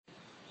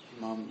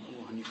Imam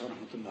Abu Hanifa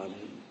rahmatullah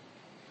alayhi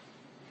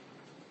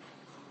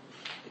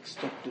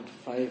extracted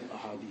 5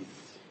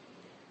 ahadith,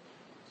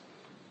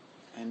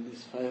 and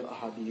these 5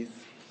 ahadith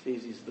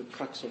says is the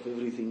crux of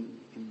everything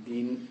in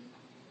deen.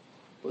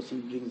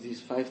 Person brings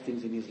these 5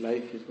 things in his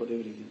life, he's got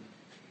everything.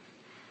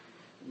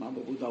 Imam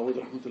Abu Dawud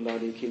rahmatullah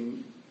alayhi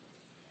came,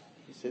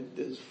 he said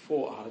there's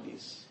 4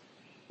 ahadiths.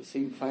 The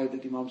same 5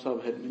 that Imam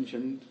Sahib had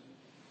mentioned,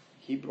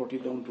 he brought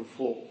it down to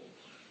 4.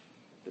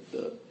 But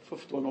the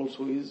 5th one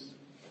also is,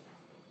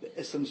 the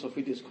essence of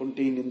it is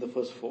contained in the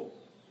first 4.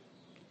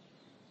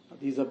 Now,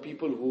 these are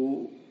people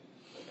who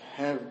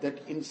have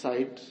that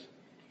insight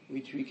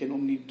which we can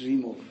only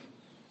dream of.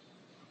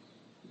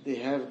 They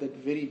have that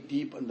very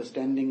deep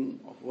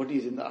understanding of what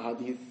is in the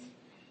ahadith,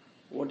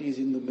 what is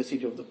in the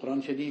message of the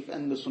Quran Sharif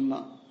and the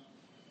Sunnah,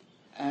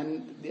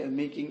 and they are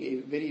making a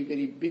very,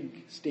 very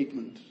big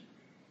statement.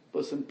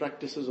 Person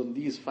practices on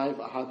these 5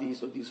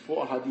 ahadith or these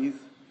 4 ahadith,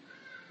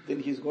 then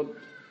he's got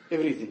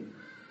everything.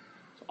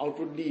 So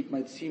outwardly it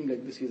might seem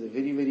like this is a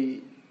very,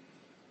 very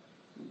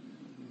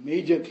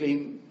major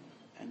claim,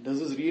 and does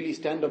this really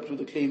stand up to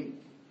the claim?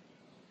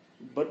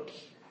 But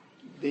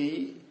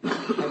they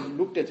have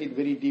looked at it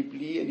very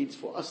deeply, and it's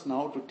for us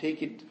now to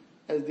take it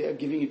as they are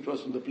giving it to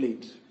us on the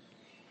plate.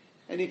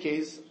 In any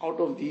case, out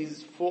of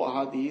these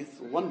 4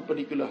 hadith, one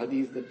particular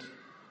hadith that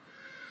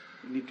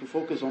we need to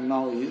focus on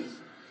now is,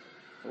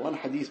 one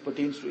hadith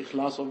pertains to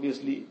ikhlas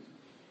obviously,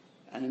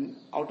 and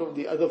out of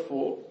the other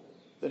 4,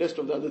 the rest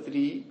of the other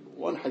 3,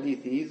 one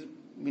hadith is,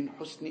 min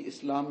husni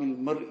islamil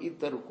mar'i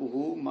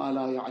tarkuhu ma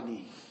la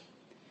ya'ni.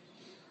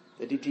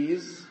 That it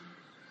is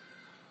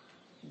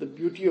the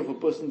beauty of a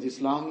person's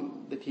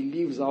Islam that he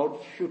leaves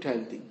out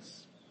futile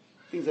things.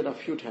 Things that are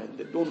futile,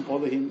 that don't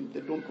bother him,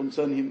 that don't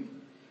concern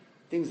him,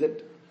 things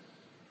that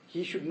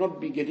he should not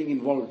be getting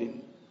involved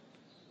in.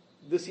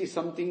 This is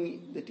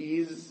something that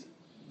is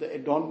the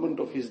adornment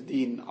of his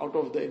deen, out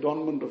of the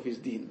adornment of his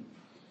deen.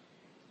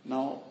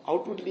 Now,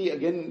 outwardly,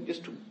 again,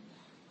 just to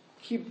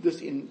keep this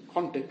in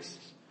context,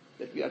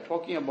 that we are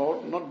talking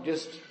about not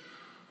just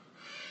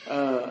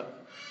a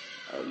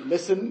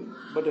lesson,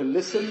 but a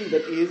lesson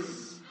that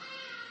is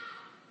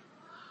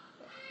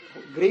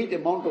a great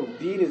amount of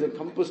deen is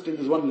encompassed in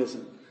this one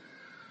lesson.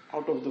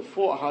 Out of the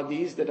 4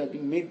 hadiths that have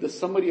been made the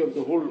summary of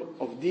the whole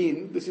of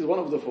deen, this is one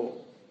of the 4.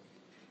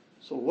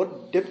 So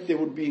what depth there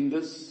would be in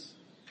this,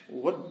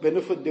 what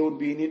benefit there would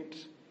be in it,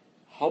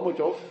 how much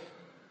of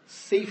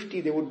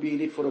safety there would be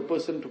in it for a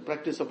person to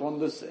practice upon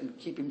this and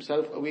keep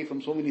himself away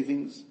from so many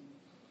things.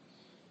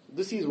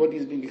 This is what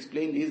is being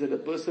explained, is that a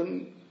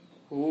person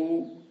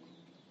who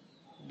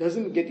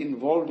doesn't get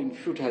involved in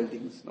futile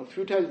things. Now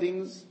futile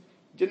things,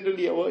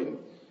 generally our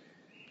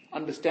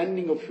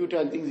understanding of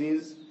futile things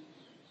is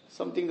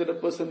something that a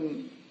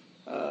person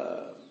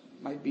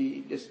might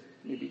be just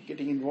maybe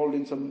getting involved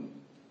in some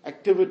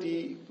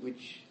activity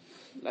which,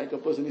 like a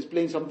person is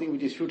playing something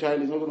which is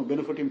futile, is not going to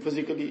benefit him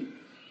physically,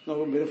 it's not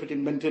going to benefit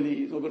him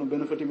mentally, it's not going to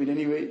benefit him in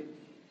any way,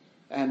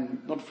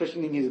 and not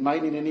freshening his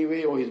mind in any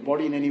way or his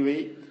body in any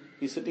way.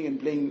 He's sitting and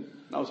playing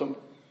now some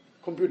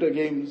computer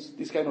games,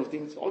 these kind of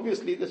things.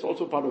 Obviously that's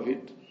also part of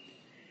it.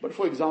 But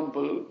for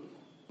example,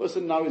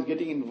 person now is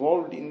getting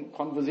involved in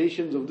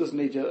conversations of this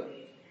nature,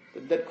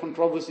 that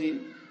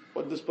controversy,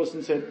 what this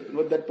person said and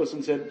what that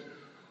person said,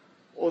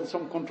 or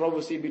some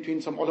controversy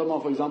between some ulama,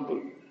 for example,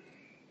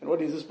 and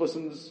what is this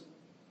person's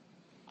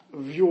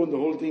view on the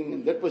whole thing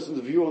and that person's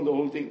view on the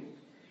whole thing.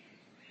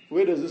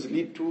 Where does this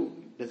lead to?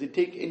 Does it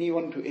take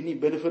anyone to any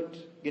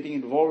benefit getting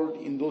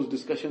involved in those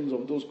discussions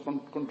of those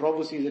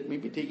controversies that may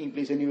be taking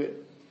place anywhere?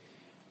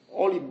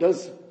 All it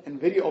does,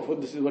 and very often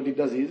this is what it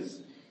does,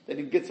 is that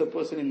it gets a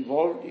person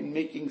involved in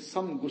making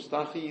some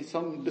gustakhi,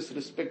 some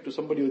disrespect to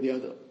somebody or the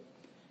other.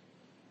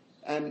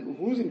 And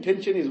whose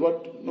intention is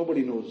what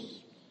nobody knows.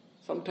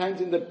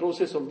 Sometimes in the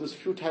process of this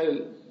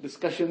futile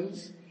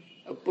discussions,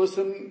 a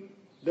person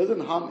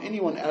doesn't harm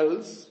anyone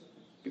else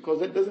because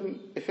that doesn't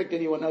affect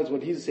anyone else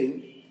what he's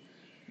saying.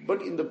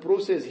 But in the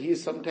process he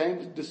has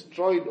sometimes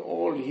destroyed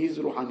all his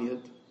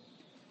ruhaniyat.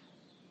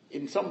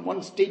 In some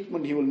one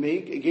statement he will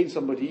make against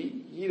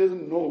somebody, he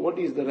doesn't know what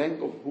is the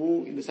rank of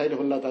who in the sight of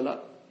Allah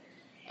Ta'ala.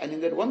 And in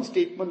that one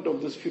statement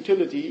of this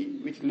futility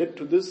which led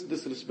to this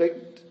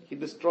disrespect, he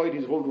destroyed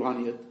his whole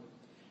ruhaniyat.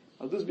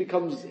 Now this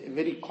becomes a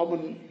very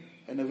common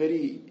and a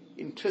very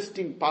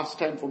interesting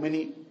pastime for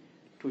many,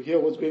 to hear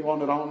what's going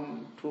on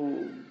around,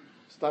 to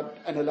start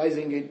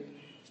analyzing it,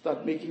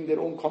 start making their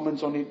own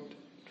comments on it,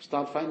 to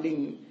start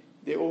finding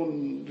their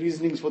own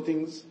reasonings for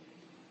things.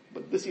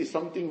 But this is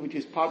something which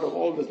is part of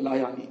all this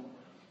layani.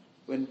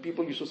 When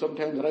people used to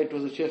sometimes write to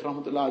the Shaykh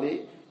Rahmatullah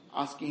alayhi,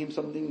 asking him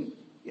something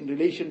in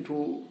relation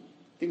to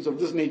things of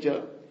this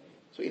nature,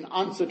 so in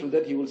answer to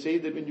that he will say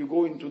that when you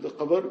go into the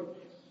qabr,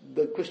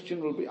 the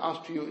question will be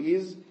asked to you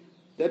is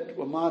that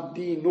وَمَا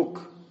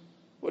دِينُكَ,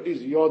 what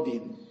is your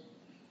deen?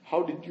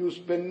 How did you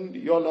spend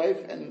your life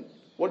and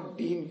what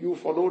deen you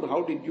followed?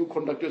 How did you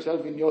conduct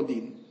yourself in your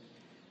deen?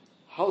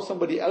 How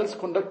somebody else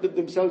conducted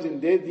themselves in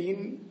their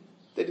deen,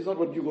 that is not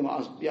what you're going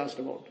to be asked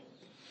about.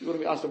 You're going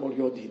to be asked about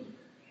your deen.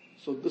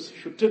 So this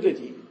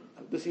futility,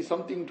 this is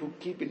something to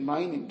keep in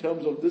mind in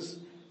terms of this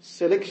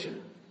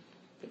selection.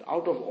 That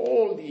out of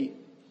all the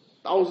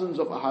thousands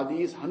of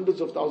ahadith, hundreds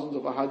of thousands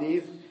of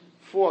ahadith,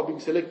 4 are being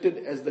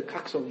selected as the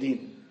crux of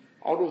deen.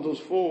 Out of those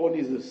 4, one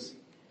is this.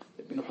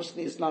 Min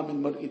husni Islam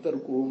al-mar'i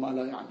tarkuhu ma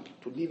la ya'ni.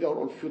 To leave out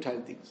all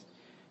futile things.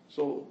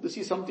 So this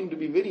is something to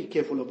be very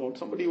careful about.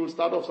 Somebody will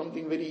start off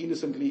something very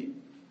innocently,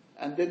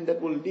 and then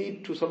that will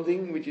lead to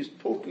something which is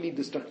totally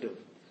destructive.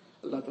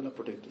 Allah Ta'ala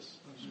protect us.